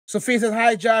Sophia says,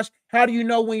 hi, Josh. How do you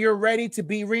know when you're ready to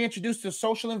be reintroduced to a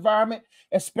social environment,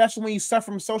 especially when you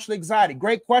suffer from social anxiety?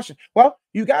 Great question. Well,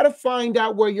 you got to find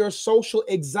out where your social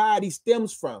anxiety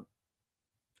stems from.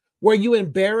 Were you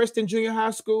embarrassed in junior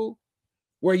high school?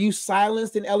 Were you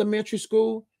silenced in elementary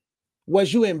school?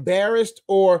 Was you embarrassed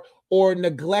or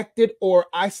neglected or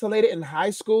isolated in high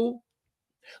school?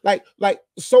 Like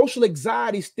social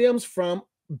anxiety stems from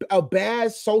a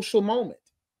bad social moment.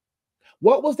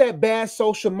 What was that bad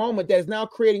social moment that is now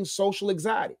creating social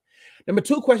anxiety? Number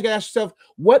two question, you gotta ask yourself,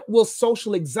 what will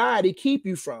social anxiety keep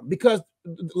you from? Because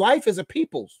life is a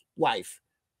people's life.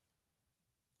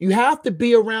 You have to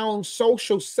be around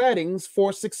social settings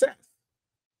for success.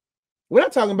 We're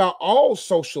not talking about all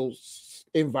social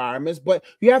environments, but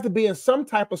you have to be in some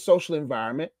type of social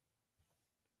environment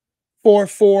for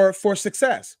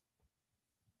success.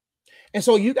 And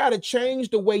so you got to change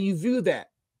the way you view that.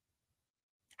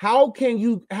 How can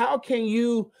you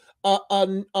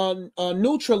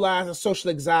neutralize a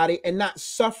social anxiety and not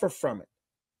suffer from it?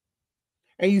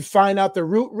 And you find out the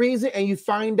root reason, and you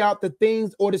find out the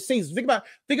things or the seasons.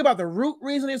 Think about the root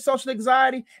reason in social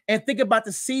anxiety, and think about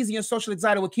the season your social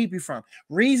anxiety will keep you from.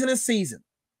 Reason and season.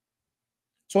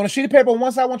 So on a sheet of paper, on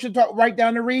one side, I want you to write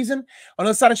down the reason. On the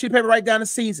other side of the sheet of paper, write down the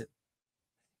season.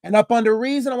 And up under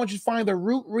reason, I want you to find the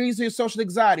root reason of social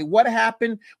anxiety. What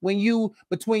happened when you,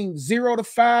 between 0 to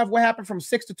 5? What happened from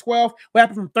 6 to 12? What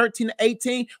happened from 13 to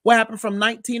 18? What happened from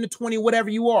 19 to 20?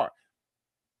 Whatever you are,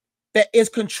 that is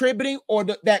contributing or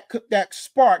that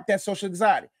spark that social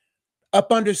anxiety.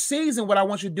 Up under season, what I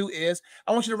want you to do is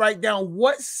I want you to write down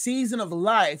what season of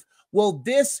life will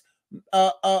this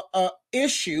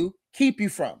issue keep you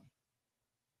from.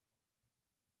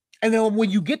 And then when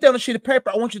you get down on a sheet of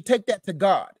paper, I want you to take that to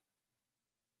God.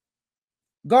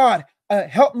 God,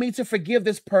 help me to forgive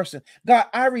this person. God,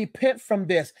 I repent from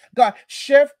this. God,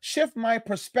 shift my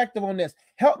perspective on this.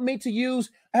 Help me to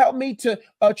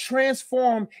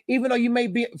transform, even though you may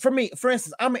be, for me, for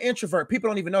instance, I'm an introvert.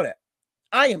 People don't even know that.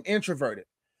 I am introverted,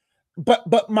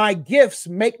 but my gifts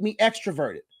make me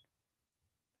extroverted.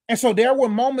 And so there were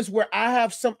moments where I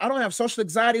don't have social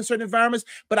anxiety in certain environments,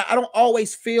 but I don't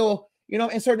always feel,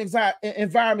 in certain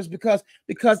environments because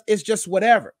it's just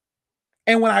whatever.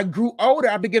 And when I grew older,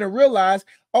 I began to realize,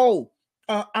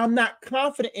 I'm not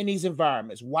confident in these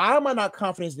environments. Why am I not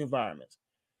confident in these environments?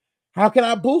 How can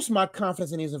I boost my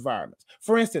confidence in these environments?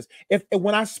 For instance,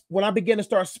 when I begin to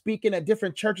start speaking at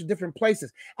different churches, different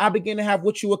places, I begin to have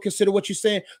what you would consider, what you're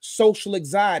saying, social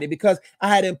anxiety, because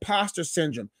I had imposter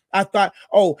syndrome. I thought,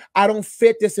 I don't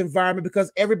fit this environment because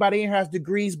everybody in here has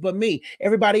degrees but me.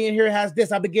 Everybody in here has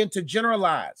this. I began to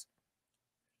generalize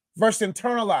versus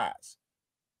internalize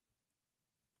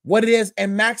what it is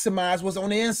and maximize what's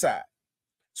on the inside.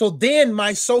 So then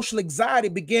my social anxiety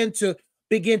began to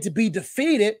be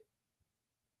defeated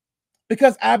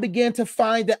because I began to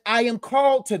find that I am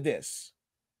called to this.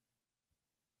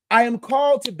 I am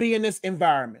called to be in this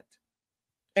environment.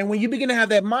 And when you begin to have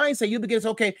that mindset, you begin to say,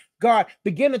 okay, God,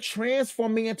 begin to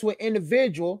transform me into an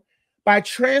individual by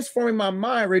transforming my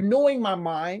mind, renewing my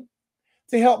mind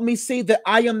to help me see that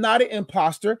I am not an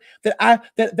imposter, that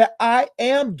I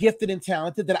am gifted and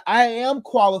talented, that I am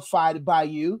qualified by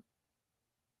you.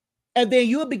 And then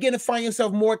you'll begin to find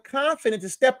yourself more confident to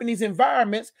step in these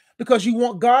environments because you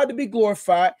want God to be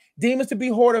glorified, demons to be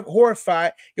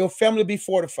horrified, your family to be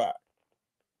fortified.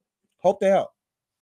 Hope to help.